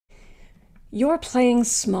Your playing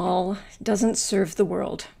small doesn't serve the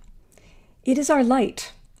world. It is our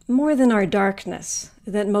light, more than our darkness,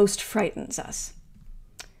 that most frightens us.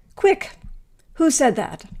 Quick, who said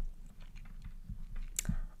that?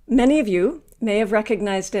 Many of you may have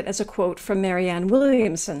recognized it as a quote from Marianne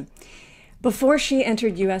Williamson. Before she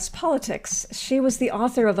entered U.S. politics, she was the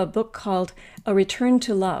author of a book called A Return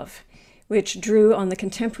to Love, which drew on the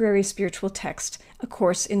contemporary spiritual text, A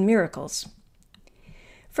Course in Miracles.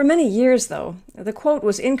 For many years, though, the quote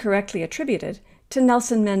was incorrectly attributed to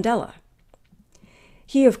Nelson Mandela.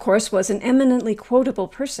 He, of course, was an eminently quotable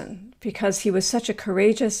person because he was such a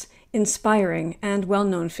courageous, inspiring, and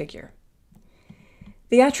well-known figure.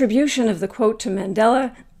 The attribution of the quote to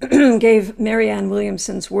Mandela gave Marianne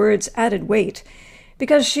Williamson's words added weight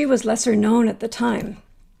because she was lesser known at the time.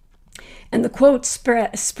 And the quote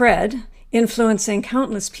spread, influencing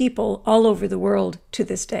countless people all over the world to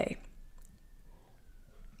this day.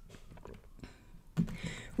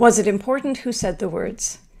 Was it important who said the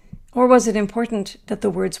words, or was it important that the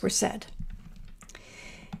words were said?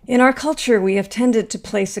 In our culture, we have tended to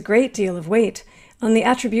place a great deal of weight on the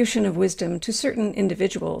attribution of wisdom to certain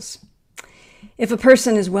individuals. If a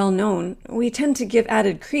person is well known, we tend to give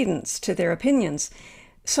added credence to their opinions,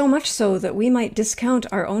 so much so that we might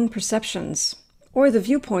discount our own perceptions or the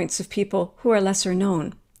viewpoints of people who are lesser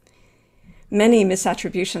known. Many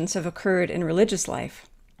misattributions have occurred in religious life.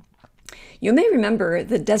 You may remember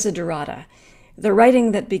the Desiderata, the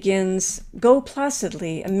writing that begins, "Go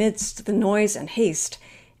placidly amidst the noise and haste,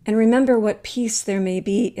 and remember what peace there may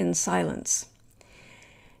be in silence."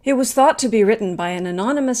 It was thought to be written by an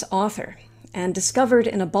anonymous author and discovered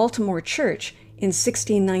in a Baltimore church in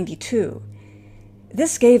 1692.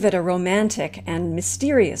 This gave it a romantic and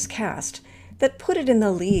mysterious cast that put it in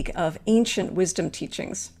the league of ancient wisdom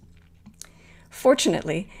teachings.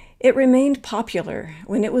 Fortunately, it remained popular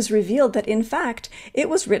when it was revealed that, in fact, it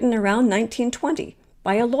was written around 1920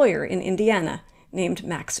 by a lawyer in Indiana named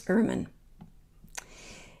Max Ehrman.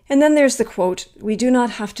 And then there's the quote, "We do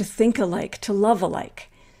not have to think alike to love alike,"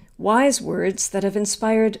 wise words that have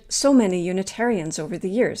inspired so many Unitarians over the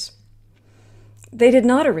years. They did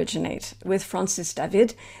not originate with Francis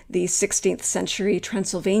David, the 16th century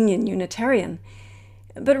Transylvanian Unitarian,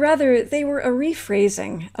 but rather they were a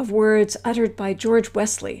rephrasing of words uttered by George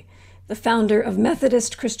Wesley, the founder of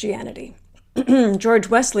Methodist Christianity. George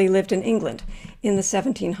Wesley lived in England in the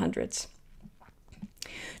 1700s.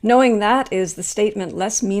 Knowing that is the statement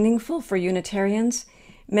less meaningful for Unitarians,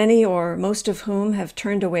 many or most of whom have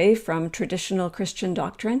turned away from traditional Christian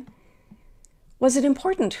doctrine? Was it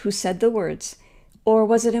important who said the words, or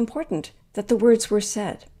was it important that the words were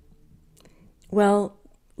said? Well,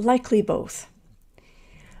 likely both.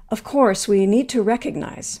 Of course, we need to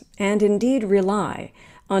recognize, and indeed rely,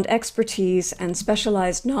 on expertise and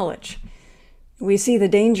specialized knowledge. We see the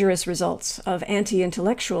dangerous results of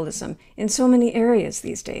anti-intellectualism in so many areas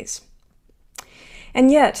these days. And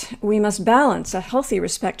yet, we must balance a healthy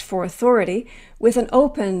respect for authority with an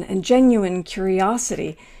open and genuine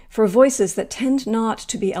curiosity for voices that tend not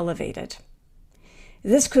to be elevated.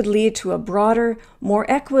 This could lead to a broader, more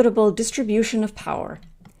equitable distribution of power,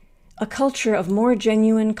 a culture of more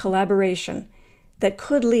genuine collaboration that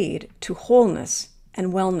could lead to wholeness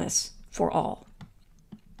and wellness for all.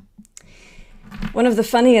 One of the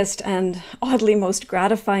funniest and oddly most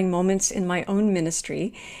gratifying moments in my own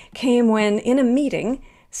ministry came when, in a meeting,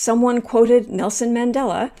 someone quoted Nelson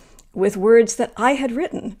Mandela with words that I had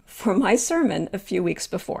written for my sermon a few weeks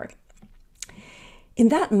before. In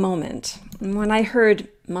that moment, when I heard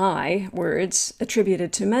my words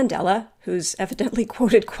attributed to Mandela, who's evidently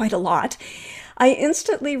quoted quite a lot, I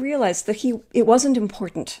instantly realized that it wasn't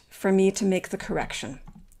important for me to make the correction.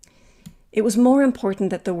 It was more important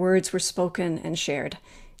that the words were spoken and shared,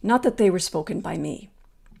 not that they were spoken by me.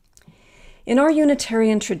 In our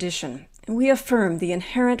Unitarian tradition, we affirm the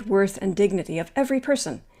inherent worth and dignity of every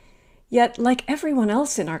person. Yet, like everyone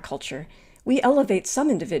else in our culture, we elevate some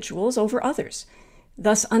individuals over others,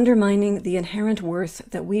 thus undermining the inherent worth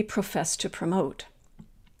that we profess to promote.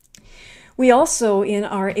 We also, in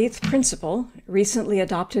our 8th principle, recently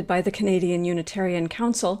adopted by the Canadian Unitarian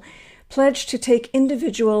Council, pledge to take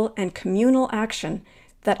individual and communal action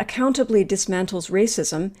that accountably dismantles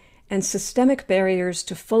racism and systemic barriers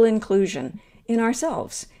to full inclusion in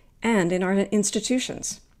ourselves and in our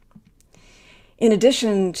institutions. In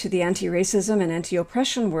addition to the anti-racism and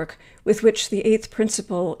anti-oppression work with which the 8th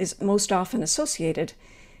principle is most often associated,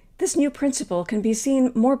 this new principle can be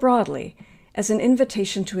seen more broadly as an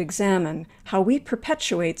invitation to examine how we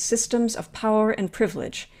perpetuate systems of power and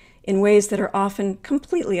privilege in ways that are often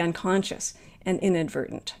completely unconscious and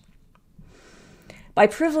inadvertent. By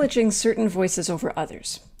privileging certain voices over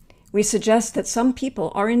others, we suggest that some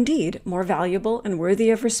people are indeed more valuable and worthy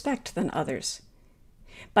of respect than others.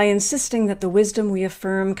 By insisting that the wisdom we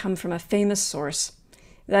affirm come from a famous source,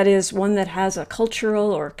 that is, one that has a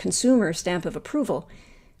cultural or consumer stamp of approval,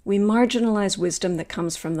 we marginalize wisdom that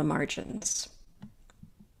comes from the margins.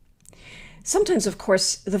 Sometimes, of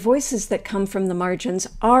course, the voices that come from the margins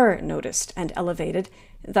are noticed and elevated,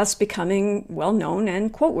 thus becoming well-known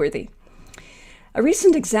and quote-worthy. A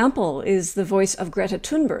recent example is the voice of Greta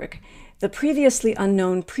Thunberg, the previously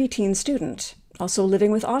unknown preteen student, also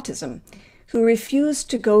living with autism, who refused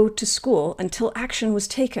to go to school until action was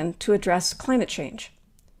taken to address climate change.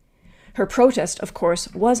 Her protest, of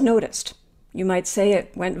course, was noticed. You might say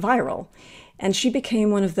it went viral, and she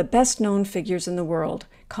became one of the best-known figures in the world,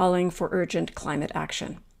 calling for urgent climate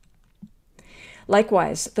action.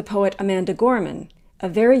 Likewise, the poet Amanda Gorman, a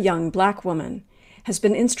very young Black woman, has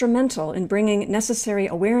been instrumental in bringing necessary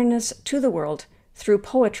awareness to the world through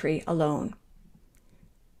poetry alone.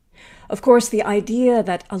 Of course, the idea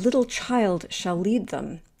that a little child shall lead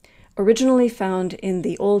them, originally found in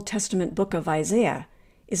the Old Testament book of Isaiah,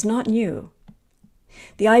 is not new.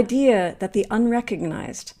 The idea that the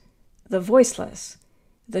unrecognized, the voiceless,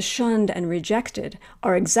 the shunned and rejected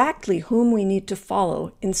are exactly whom we need to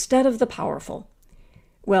follow instead of the powerful.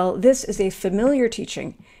 Well, this is a familiar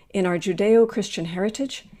teaching in our Judeo-Christian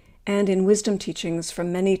heritage and in wisdom teachings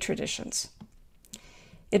from many traditions.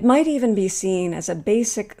 It might even be seen as a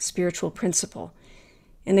basic spiritual principle,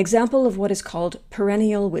 an example of what is called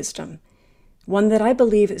perennial wisdom, one that I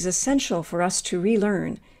believe is essential for us to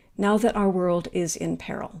relearn now that our world is in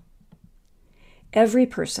peril. Every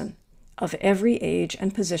person of every age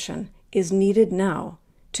and position is needed now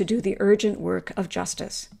to do the urgent work of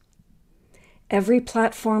justice. Every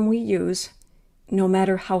platform we use, no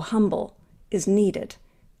matter how humble, is needed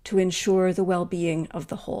to ensure the well-being of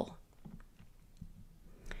the whole.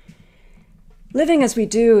 Living as we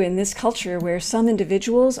do in this culture where some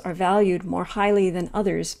individuals are valued more highly than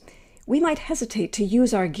others, we might hesitate to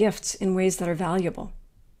use our gifts in ways that are valuable.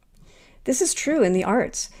 This is true in the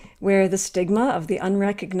arts, where the stigma of the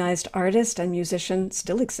unrecognized artist and musician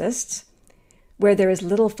still exists, where there is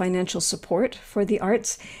little financial support for the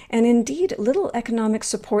arts, and indeed little economic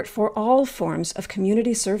support for all forms of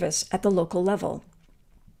community service at the local level.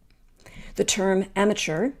 The term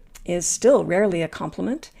amateur is still rarely a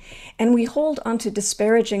compliment, and we hold onto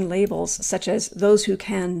disparaging labels such as those who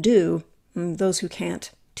can do, those who can't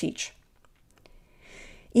teach.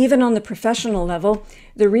 Even on the professional level,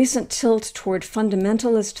 the recent tilt toward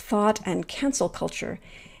fundamentalist thought and cancel culture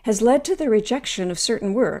has led to the rejection of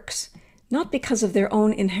certain works, not because of their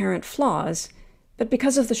own inherent flaws, but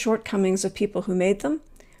because of the shortcomings of people who made them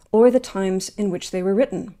or the times in which they were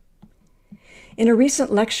written. In a recent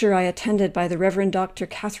lecture I attended by the Reverend Dr.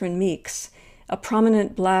 Catherine Meeks, a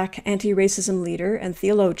prominent Black anti-racism leader and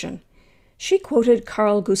theologian, she quoted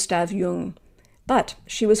Carl Gustav Jung, but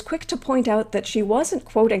she was quick to point out that she wasn't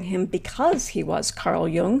quoting him because he was Carl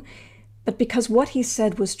Jung, but because what he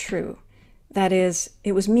said was true. That is,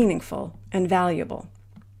 it was meaningful and valuable.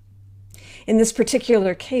 In this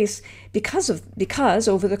particular case, because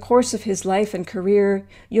over the course of his life and career,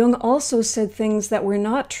 Jung also said things that were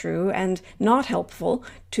not true and not helpful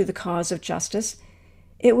to the cause of justice,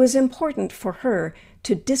 it was important for her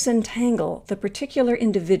to disentangle the particular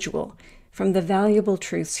individual from the valuable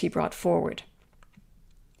truths he brought forward.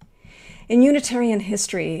 In Unitarian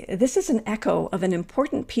history, this is an echo of an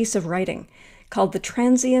important piece of writing called The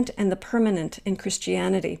Transient and the Permanent in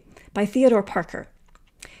Christianity by Theodore Parker.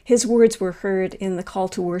 His words were heard in the Call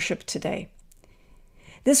to Worship today.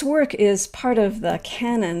 This work is part of the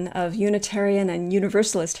canon of Unitarian and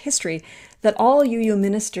Universalist history that all UU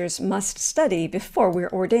ministers must study before we're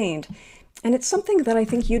ordained, and it's something that I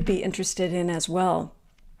think you'd be interested in as well.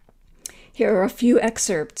 Here are a few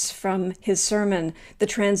excerpts from his sermon, The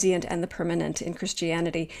Transient and the Permanent in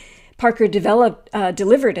Christianity. Parker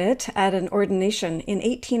delivered it at an ordination in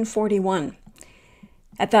 1841.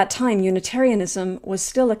 At that time, Unitarianism was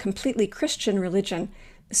still a completely Christian religion,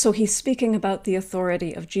 so he's speaking about the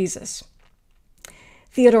authority of Jesus.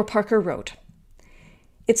 Theodore Parker wrote,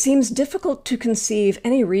 "It seems difficult to conceive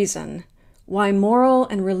any reason why moral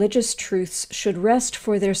and religious truths should rest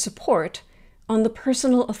for their support on the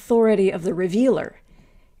personal authority of the revealer,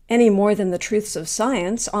 any more than the truths of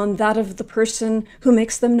science on that of the person who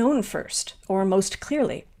makes them known first, or most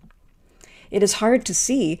clearly. It is hard to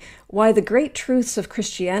see why the great truths of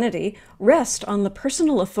Christianity rest on the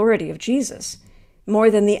personal authority of Jesus,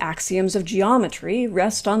 more than the axioms of geometry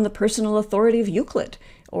rest on the personal authority of Euclid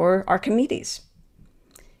or Archimedes.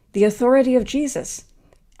 The authority of Jesus,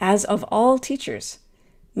 as of all teachers,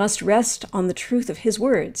 must rest on the truth of his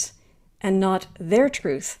words and not their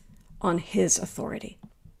truth on his authority.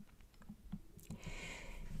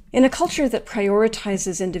 In a culture that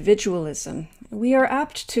prioritizes individualism, we are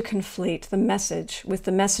apt to conflate the message with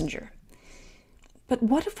the messenger. But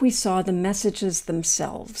what if we saw the messages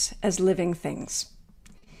themselves as living things?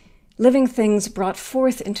 Living things brought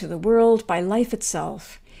forth into the world by life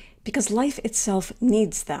itself, because life itself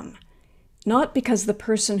needs them, not because the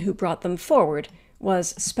person who brought them forward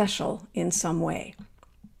was special in some way.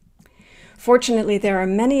 Fortunately, there are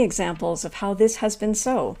many examples of how this has been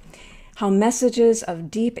so, how messages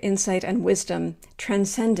of deep insight and wisdom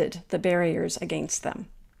transcended the barriers against them.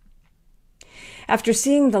 After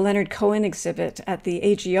seeing the Leonard Cohen exhibit at the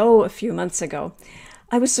AGO a few months ago,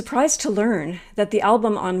 I was surprised to learn that the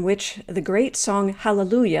album on which the great song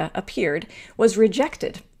Hallelujah appeared was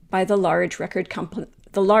rejected by the large record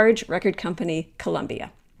company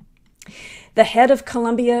Columbia. The head of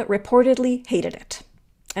Columbia reportedly hated it,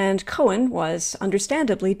 and Cohen was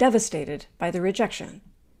understandably devastated by the rejection.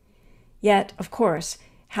 Yet, of course,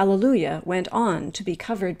 Hallelujah went on to be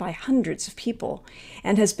covered by hundreds of people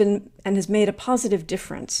and has made a positive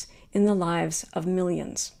difference in the lives of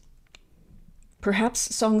millions.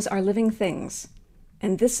 Perhaps songs are living things,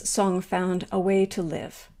 and this song found a way to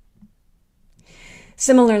live.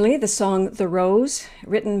 Similarly, the song The Rose,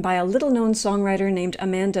 written by a little-known songwriter named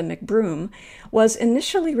Amanda McBroom, was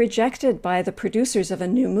initially rejected by the producers of a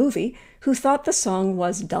new movie who thought the song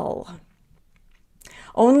was dull.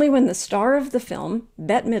 Only when the star of the film,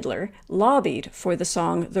 Bette Midler, lobbied for the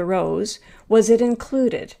song The Rose was it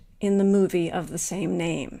included in the movie of the same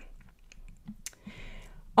name.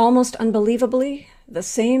 Almost unbelievably, the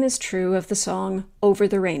same is true of the song Over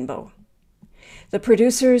the Rainbow. The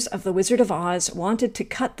producers of The Wizard of Oz wanted to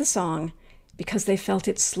cut the song because they felt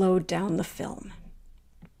it slowed down the film.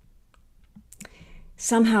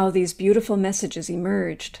 Somehow these beautiful messages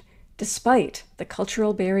emerged, despite the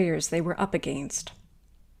cultural barriers they were up against.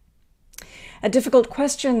 A difficult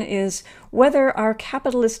question is whether our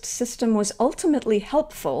capitalist system was ultimately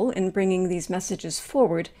helpful in bringing these messages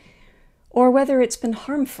forward, or whether it's been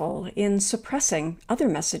harmful in suppressing other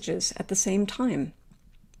messages at the same time.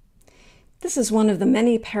 This is one of the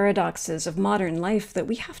many paradoxes of modern life that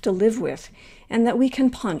we have to live with and that we can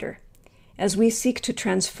ponder as we seek to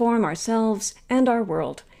transform ourselves and our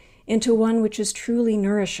world into one which is truly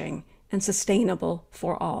nourishing and sustainable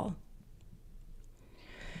for all.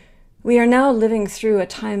 We are now living through a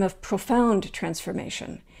time of profound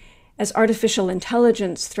transformation, as artificial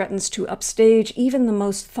intelligence threatens to upstage even the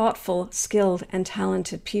most thoughtful, skilled, and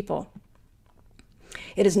talented people.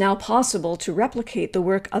 It is now possible to replicate the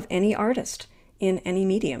work of any artist in any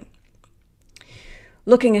medium.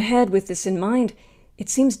 Looking ahead with this in mind, it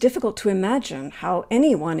seems difficult to imagine how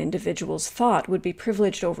any one individual's thought would be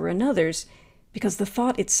privileged over another's, because the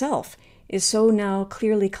thought itself is so now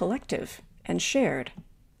clearly collective and shared.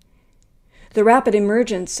 The rapid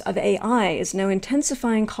emergence of AI is now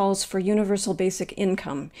intensifying calls for universal basic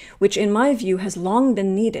income, which in my view has long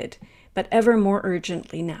been needed, but ever more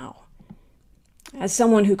urgently now. As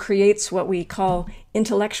someone who creates what we call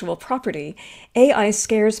intellectual property, AI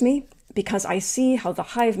scares me because I see how the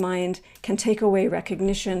hive mind can take away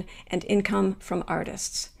recognition and income from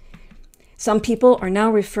artists. Some people are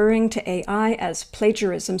now referring to AI as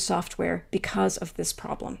plagiarism software because of this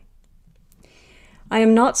problem. I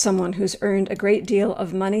am not someone who's earned a great deal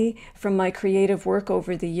of money from my creative work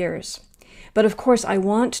over the years, but of course I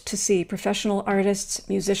want to see professional artists,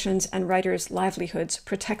 musicians, and writers' livelihoods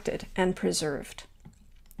protected and preserved.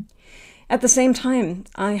 At the same time,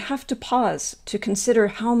 I have to pause to consider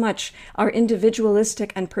how much our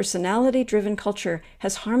individualistic and personality-driven culture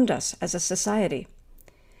has harmed us as a society,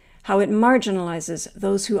 how it marginalizes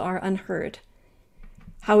those who are unheard,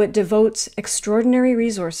 how it devotes extraordinary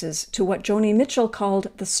resources to what Joni Mitchell called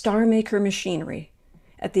the star maker machinery,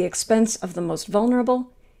 at the expense of the most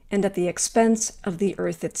vulnerable and at the expense of the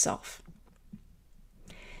earth itself.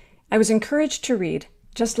 I was encouraged to read,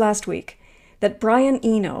 just last week, that Brian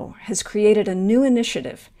Eno has created a new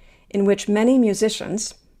initiative in which many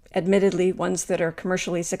musicians, admittedly ones that are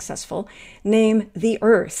commercially successful, name the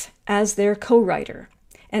earth as their co-writer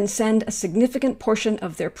and send a significant portion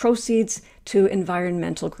of their proceeds to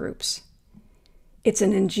environmental groups. It's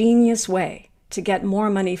an ingenious way to get more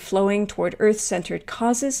money flowing toward earth-centered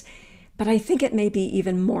causes, but I think it may be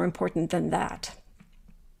even more important than that.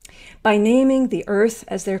 By naming the earth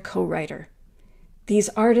as their co-writer, these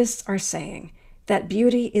artists are saying that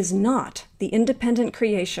beauty is not the independent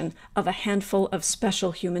creation of a handful of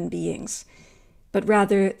special human beings, but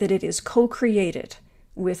rather that it is co-created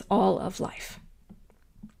with all of life.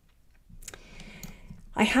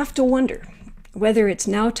 I have to wonder whether it's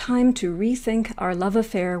now time to rethink our love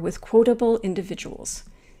affair with quotable individuals,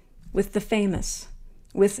 with the famous,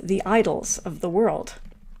 with the idols of the world.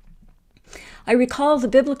 I recall the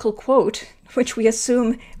biblical quote, which we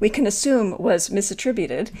can assume was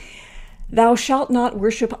misattributed, "Thou shalt not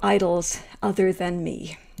worship idols other than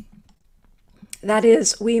me." That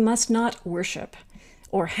is, we must not worship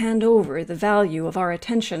or hand over the value of our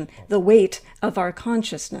attention, the weight of our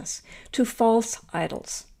consciousness, to false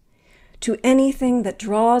idols, to anything that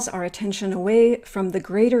draws our attention away from the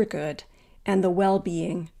greater good and the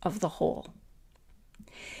well-being of the whole.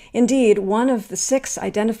 Indeed, one of the 6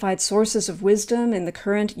 identified sources of wisdom in the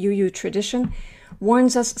current UU tradition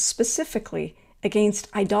warns us specifically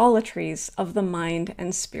against idolatries of the mind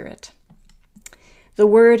and spirit. The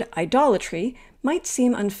word idolatry might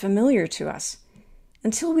seem unfamiliar to us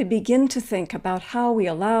until we begin to think about how we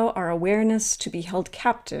allow our awareness to be held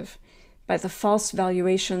captive by the false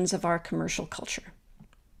valuations of our commercial culture.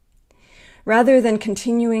 Rather than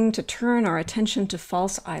continuing to turn our attention to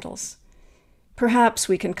false idols, perhaps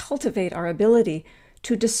we can cultivate our ability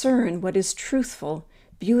to discern what is truthful,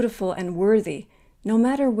 beautiful, and worthy, no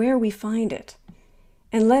matter where we find it,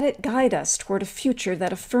 and let it guide us toward a future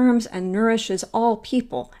that affirms and nourishes all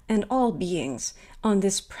people and all beings on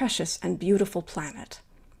this precious and beautiful planet.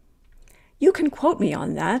 You can quote me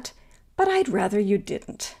on that, but I'd rather you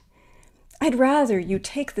didn't. I'd rather you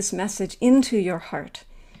take this message into your heart,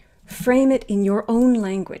 frame it in your own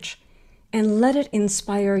language, and let it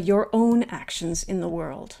inspire your own actions in the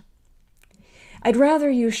world. I'd rather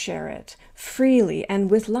you share it freely and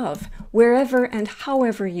with love, wherever and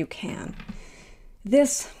however you can.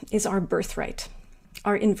 This is our birthright,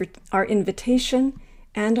 our invitation,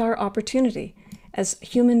 and our opportunity as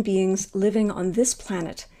human beings living on this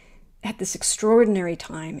planet at this extraordinary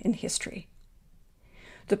time in history.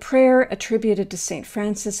 The prayer attributed to St.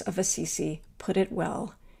 Francis of Assisi put it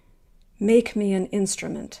well: "Make me an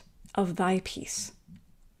instrument of thy peace."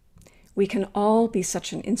 We can all be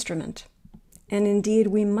such an instrument, and indeed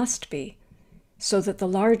we must be, so that the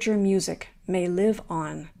larger music may live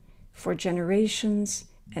on for generations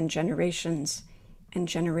and generations and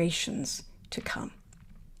generations to come.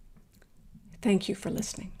 Thank you for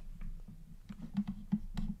listening.